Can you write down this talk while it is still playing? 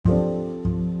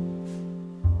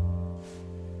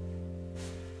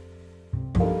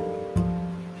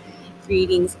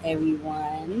Greetings,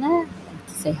 everyone. I'd like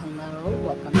to say hello.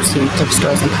 Welcome to Thrift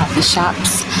Stores and Coffee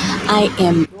Shops. I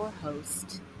am your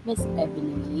host, Miss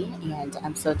Ebony, and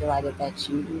I'm so delighted that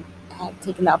you have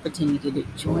taken the opportunity to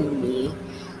join me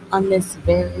on this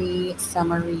very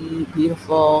summery,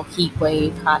 beautiful heat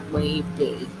wave, hot wave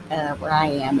day where I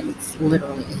am, and it's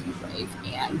literally a heat wave,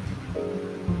 and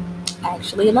I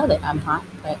actually love it. I'm hot,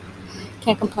 but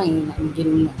can't complain. I'm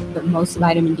getting the most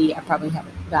vitamin D I probably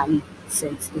haven't gotten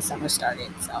since the summer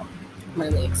started, so I'm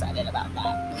really excited about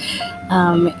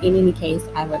that. In any case,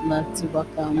 I would love to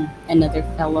welcome another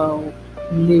fellow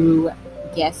new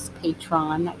guest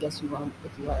patron, I guess you want,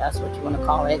 that's what you want to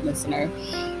call it, listener,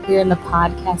 here in the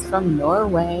podcast from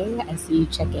Norway. I see you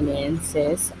checking in,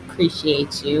 sis.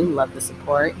 Appreciate you. Love the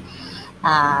support.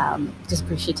 Just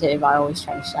appreciative. I always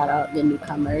try to shout out the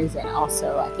newcomers, and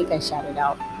also I think I shouted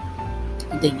out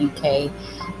the UK.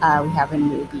 We have a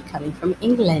newbie coming from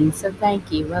England, so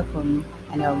thank you. Welcome.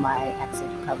 I know my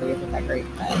accent probably isn't that great,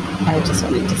 but I just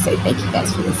wanted to say thank you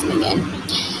guys for listening in.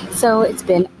 So it's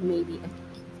been maybe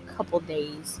a couple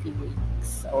days, few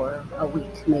weeks, or a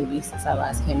week maybe since I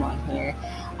last came on here.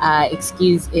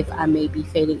 Excuse if I may be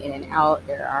fading in and out.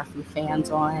 There are a few fans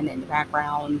on in the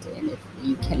background, and if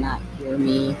you cannot hear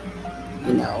me,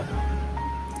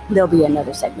 there'll be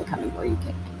another segment coming where you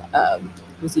can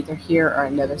was either here or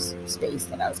another space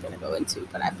that I was going to go into,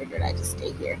 but I figured I'd just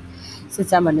stay here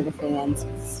since I'm under the fans.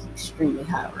 It's extremely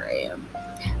hot where I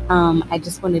am. I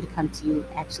just wanted to come to you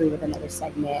actually with another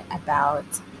segment about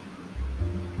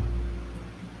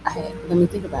let me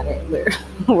think about it.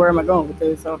 Where am I going with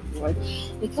this?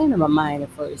 It came to my mind at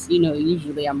first.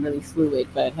 Usually I'm really fluid,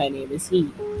 but honey, this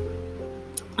heat.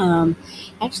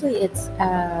 Actually, it's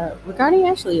regarding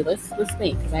let's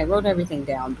think, because I wrote everything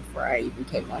down before I even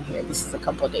came on here. This is a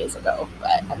couple of days ago,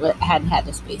 but I hadn't had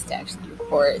the space to actually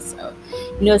record, so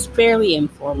it's fairly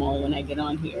informal when I get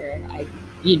on here.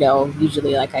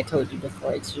 Usually, like I told you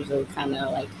before, it's usually kind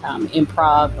of like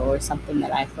improv or something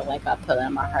that I feel like I put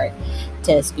on my heart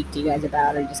to speak to you guys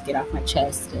about or just get off my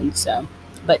chest. And so,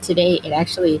 but today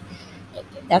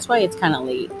that's why it's kind of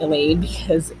delayed,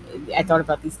 because I thought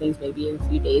about these things maybe a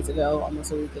few days ago,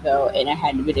 almost a week ago, and I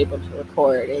hadn't been able to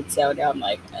record. And so now I'm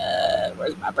like,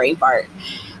 where's my brain part?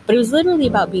 But it was literally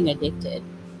about being addicted,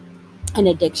 an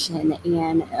addiction.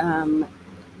 And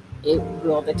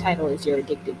the title is You're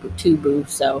Addicted to Boo.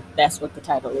 So that's what the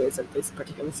title is of this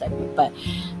particular segment. But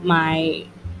I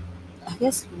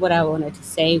guess what I wanted to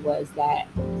say was that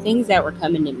things that were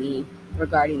coming to me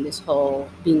regarding this whole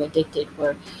being addicted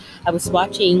were, I was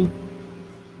watching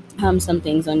some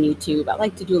things on YouTube. I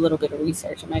like to do a little bit of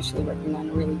research. I'm actually working on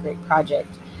a really great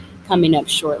project coming up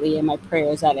shortly, and my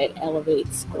prayer is that it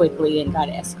elevates quickly and God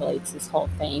escalates this whole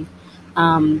thing.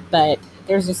 But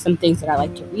there's just some things that I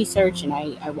like to research, and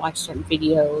I watch certain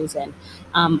videos, and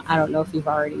I don't know if you've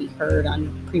already heard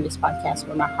on previous podcasts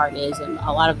where my heart is, and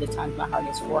a lot of the times my heart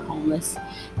is for homeless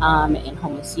and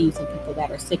homeless youth and people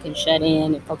that are sick and shut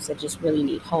in and folks that just really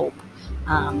need hope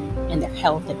in their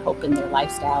health and hope in their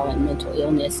lifestyle and mental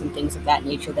illness and things of that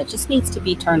nature that just needs to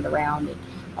be turned around. And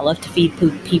I love to feed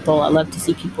people. I love to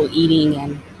see people eating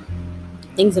and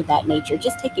things of that nature,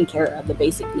 just taking care of the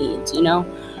basic needs,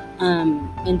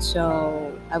 and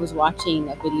so I was watching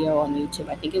a video on YouTube.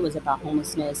 I think it was about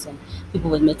homelessness and people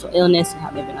with mental illness and how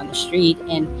they've been on the street.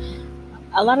 And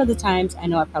a lot of the times, I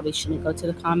know I probably shouldn't go to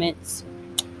the comments,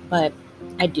 but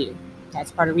I do.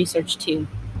 That's part of research too.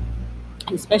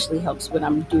 It especially helps when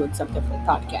I'm doing something for the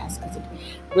podcast, because it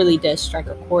really does strike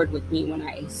a chord with me when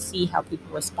I see how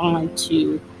people respond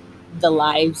to the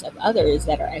lives of others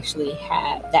that actually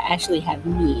have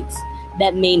needs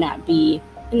that may not be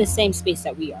in the same space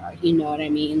that we are. You know what I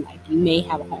mean? Like, you may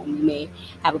have a home, you may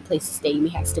have a place to stay, you may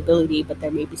have stability, but there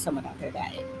may be someone out there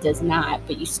that does not.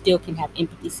 But you still can have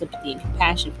empathy, sympathy, and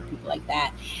compassion for people like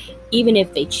that, even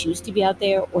if they choose to be out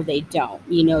there or they don't.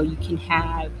 You can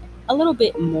have a little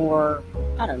bit more,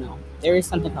 I don't know. There is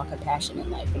something called compassion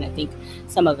in life, and I think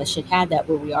some of us should have that,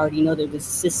 where we already know there's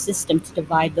this system to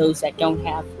divide those that don't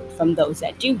have from those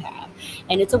that do have.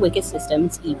 And it's a wicked system.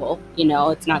 It's evil.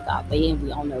 It's not godly, and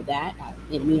we all know that.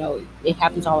 It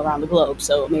happens all around the globe,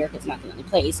 so America's not the only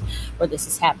place where this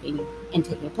is happening and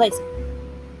taking place.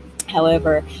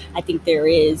 However, I think there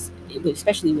is,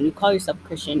 especially when you call yourself a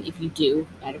Christian, if you do,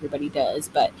 not everybody does,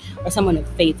 but or someone of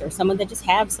faith, or someone that just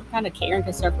have some kind of care and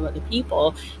concern for other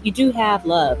people, you do have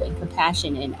love and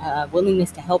compassion and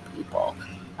willingness to help people.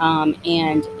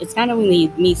 And it's not only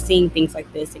me seeing things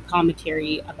like this and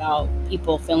commentary about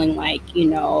people feeling like,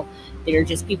 they're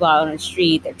just people out on the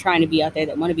street. They're trying to be out there.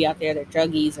 They want to be out there. They're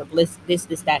druggies or this,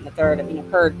 that, and the third. I mean, I've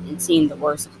heard and seen the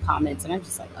worst of comments, and I'm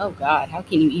just like, oh God, how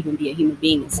can you even be a human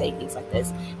being and say things like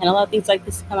this? And a lot of things like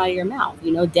this come out of your mouth.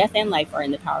 Death and life are in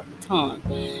the power of the tongue.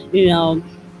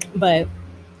 But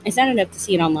it's not enough to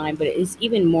see it online, but it's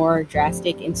even more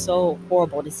drastic and so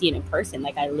horrible to see it in person.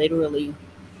 Like I literally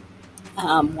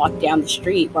walk down the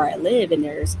street where I live, and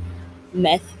there's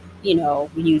meth,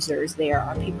 users. There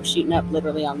are people shooting up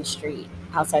literally on the street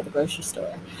outside the grocery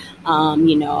store.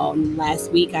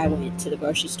 Last week I went to the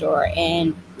grocery store,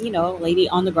 and a lady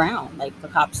on the ground, like the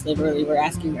cops literally were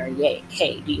asking her,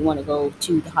 hey, do you want to go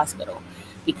to the hospital?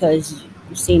 Because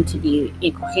you seem to be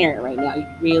incoherent right now. You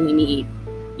really need,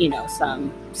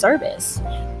 some service.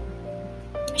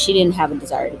 She didn't have a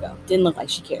desire to go. Didn't look like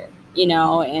she cared,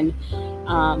 and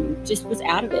just was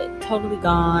out of it, totally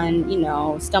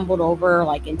gone, stumbled over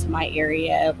like into my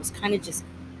area. It was kind of just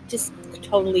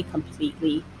totally,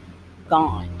 completely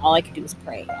gone. All I could do was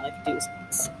pray. All I could do was,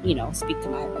 speak to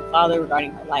my Heavenly Father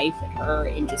regarding her life and her,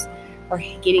 and just her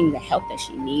getting the help that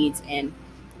she needs. And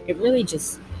it really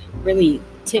just really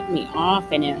tipped me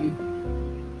off.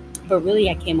 But really,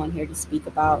 I came on here to speak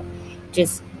about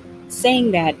just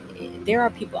saying that there are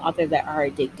people out there that are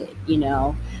addicted,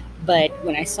 but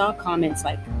when I saw comments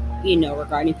like,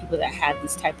 regarding people that have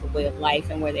this type of way of life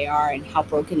and where they are and how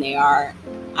broken they are,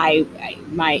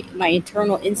 my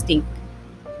internal instinct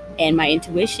and my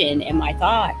intuition and my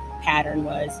thought pattern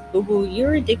was, boo-boo,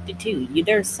 you're addicted too.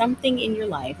 There's something in your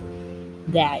life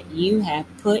that you have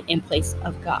put in place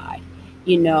of God.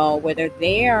 Whether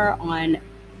they are on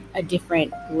a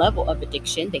different level of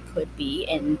addiction, they could be,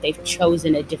 and they've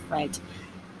chosen a different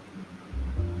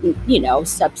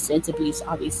substance abuse,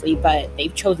 obviously, but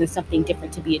they've chosen something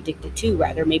different to be addicted to.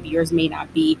 Rather, maybe yours may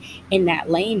not be in that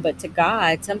lane, but to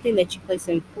God, something that you place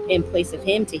in place of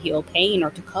Him to heal pain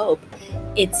or to cope,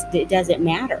 it doesn't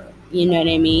matter. You know what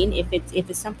I mean? If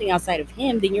it's something outside of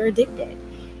Him, then you're addicted.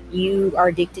 You are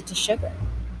addicted to sugar.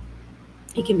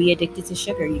 You can be addicted to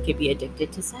sugar. You could be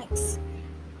addicted to sex,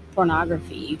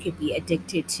 pornography. You could be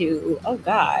addicted to, oh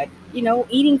God,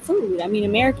 eating food. I mean,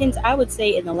 Americans, I would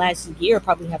say in the last year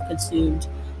probably have consumed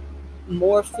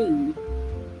more food,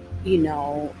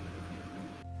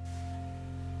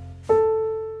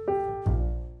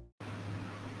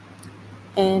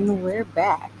 and we're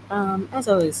back. As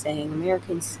I was saying,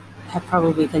 Americans have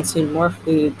probably consumed more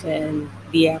food than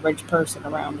the average person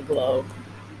around the globe.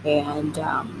 And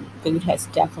food has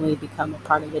definitely become a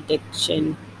part of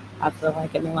addiction, I feel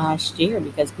like, in the last year,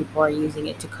 because people are using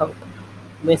it to cope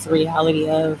with the reality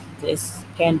of this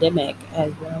pandemic,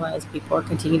 as well as people are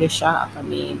continuing to shop. I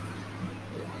mean,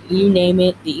 you name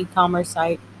it, the e-commerce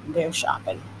site, they're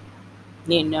shopping,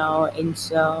 and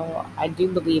so I do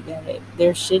believe that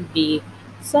there should be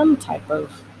some type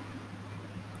of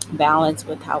balance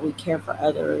with how we care for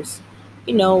others,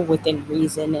 within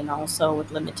reason and also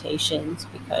with limitations,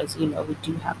 because, we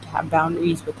do have to have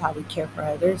boundaries with how we care for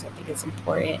others. I think it's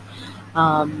important.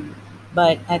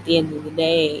 But at the end of the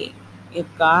day, if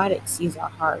God sees our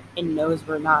heart and knows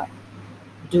we're not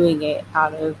doing it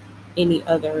out of any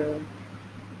other,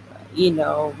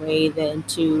 way than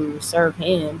to serve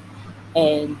Him,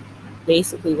 and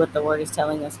basically what the Word is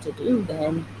telling us to do,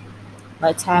 then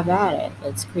let's have at it.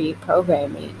 Let's create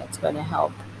programming that's going to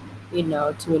help,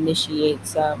 to initiate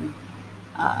some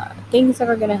things that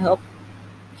are going to help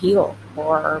heal,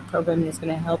 or programming that's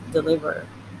going to help deliver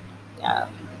um,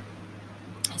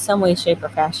 some way, shape, or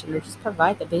fashion, or just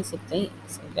provide the basic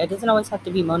things. That doesn't always have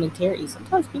to be monetary.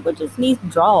 Sometimes people just need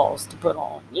drawers to put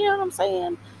on. You know what I'm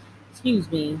saying?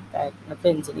 Excuse me, that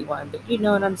offends anyone, but you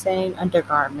know what I'm saying?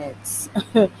 Undergarments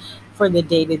for the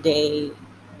day-to-day,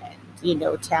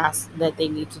 tasks that they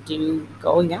need to do,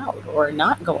 going out or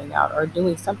not going out or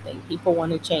doing something. People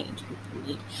want to change. People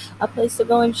need a place to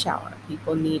go and shower.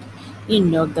 People need,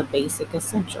 the basic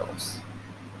essentials.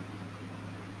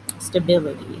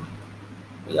 Stability.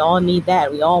 We all need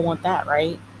that. We all want that,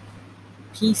 right?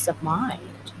 Peace of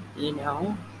mind,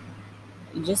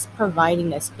 just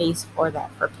providing a space for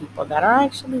that for people that are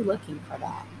actually looking for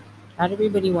that. Not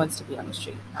everybody wants to be on the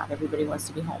street. Not everybody wants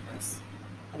to be homeless.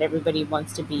 Not everybody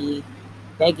wants to be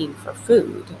begging for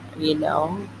food,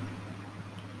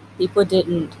 People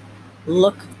didn't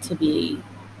look to be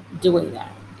doing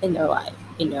that in their life.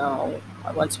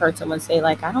 I once heard someone say,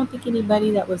 like, I don't think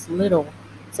anybody that was little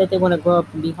said they want to grow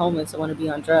up and be homeless and want to be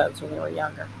on drugs when they were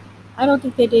younger. I don't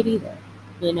think they did either,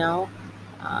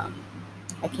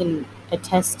 I can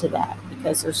attest to that,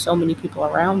 because there's so many people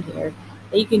around here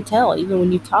that you can tell, even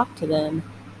when you talk to them,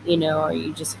 Or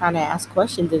you just kind of ask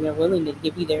questions and they're willing to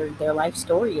give you their life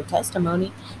story or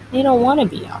testimony. They don't want to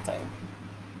be out there.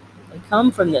 They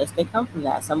come from this, they come from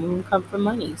that. Some of them come from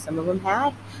money. Some of them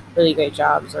had really great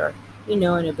jobs or,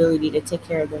 an ability to take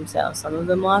care of themselves. Some of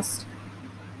them lost,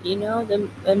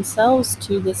 themselves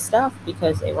to this stuff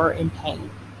because they were in pain.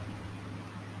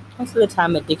 Most of the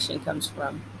time, addiction comes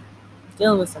from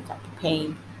dealing with some type of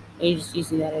pain, and you're just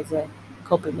using that as a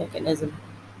coping mechanism.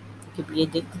 You could be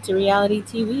addicted to reality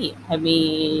TV. I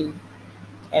mean,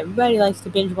 everybody likes to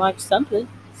binge watch something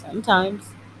sometimes,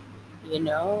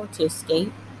 to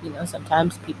escape.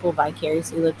 Sometimes people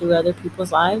vicariously live through other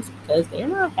people's lives because they're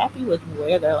not happy with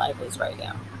where their life is right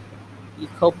now. You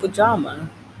cope with drama.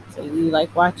 So you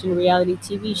like watching reality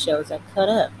TV shows that cut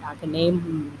up. I can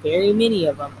name very many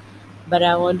of them, but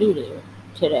I won't do it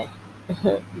today,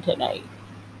 tonight.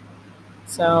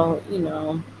 So,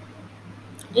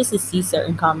 just to see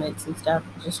certain comments and stuff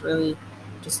just really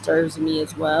disturbs me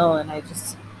as well. And I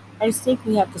just think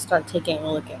we have to start taking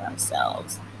a look at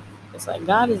ourselves. It's like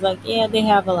God is like, yeah, they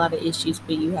have a lot of issues,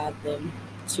 but you have them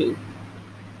too.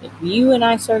 If you and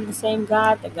I serve the same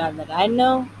God, the God that I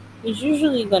know, is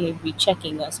usually going to be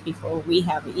checking us before we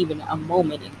have even a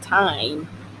moment in time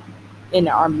in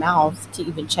our mouth to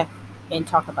even check and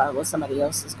talk about what somebody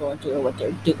else is going through or what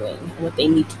they're doing and what they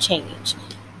need to change.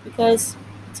 Because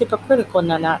it's hypocritical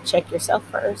to not check yourself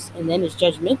first, and then it's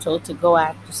judgmental to go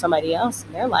after somebody else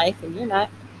in their life and you're not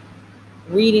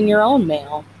reading your own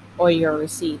mail or your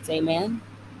receipts. Amen.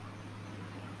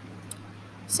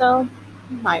 So,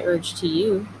 my urge to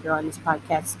you, if you're on this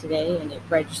podcast today and it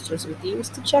registers with you, is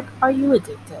to check, are you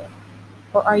addicted?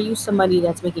 Or are you somebody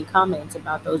that's making comments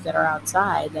about those that are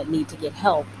outside that need to get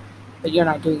help, but you're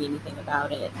not doing anything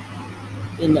about it?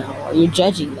 Or you're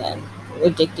judging them. They're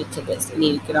addicted to this. They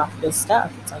need to get off of this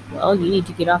stuff. It's like, well, you need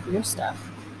to get off of your stuff,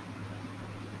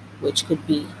 which could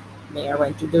be, may I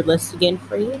run through the list again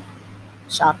for you?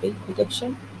 Shopping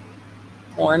addiction,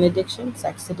 porn addiction,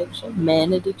 sex addiction,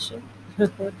 men addiction,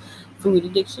 food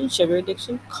addiction, sugar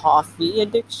addiction, coffee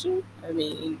addiction. I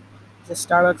mean, there's a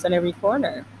Starbucks on every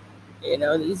corner,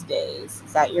 these days.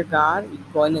 Is that your God? Are you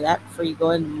going to that before you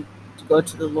go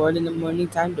to the Lord in the morning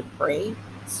time to pray?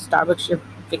 Starbucks your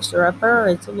fixer-upper, or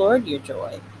is the Lord your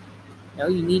joy?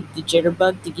 You need the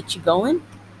jitterbug to get you going?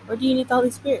 Or do you need the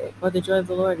Holy Spirit or the joy of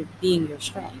the Lord being your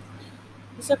strength?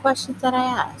 These are questions that I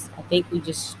ask. I think we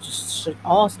just should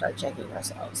all start checking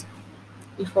ourselves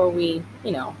before we,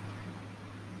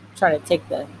 try to take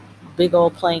the big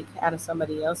old plank out of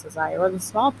somebody else's eye or the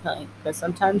small plank, because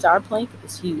sometimes our plank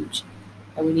is huge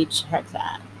and we need to check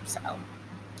that. So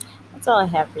that's all I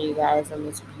have for you guys on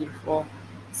this beautiful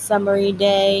summery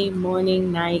day,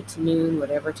 morning, night, noon,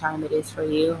 whatever time it is for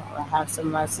you. I have some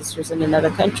of my sisters in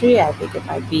another country. I think it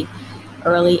might be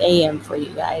early AM for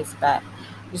you guys, but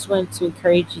I just wanted to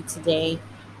encourage you today.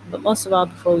 But most of all,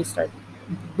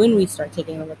 when we start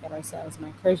taking a look at ourselves, my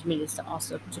encouragement is to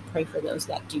also to pray for those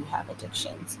that do have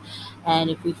addictions. And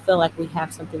if we feel like we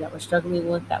have something that we're struggling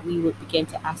with, that we would begin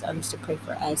to ask others to pray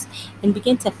for us and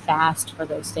begin to fast for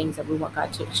those things that we want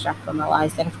God to extract from our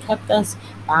lives that have kept us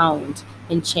bound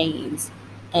in chains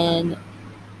and,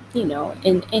 in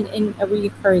a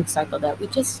recurring cycle that we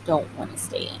just don't want to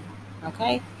stay in.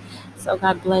 Okay? So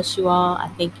God bless you all. I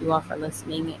thank you all for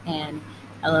listening, and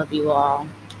I love you all.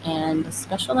 And a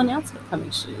special announcement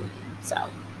coming soon. So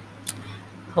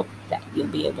hope that you'll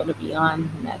be able to be on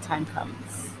when that time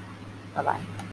comes. Bye-bye.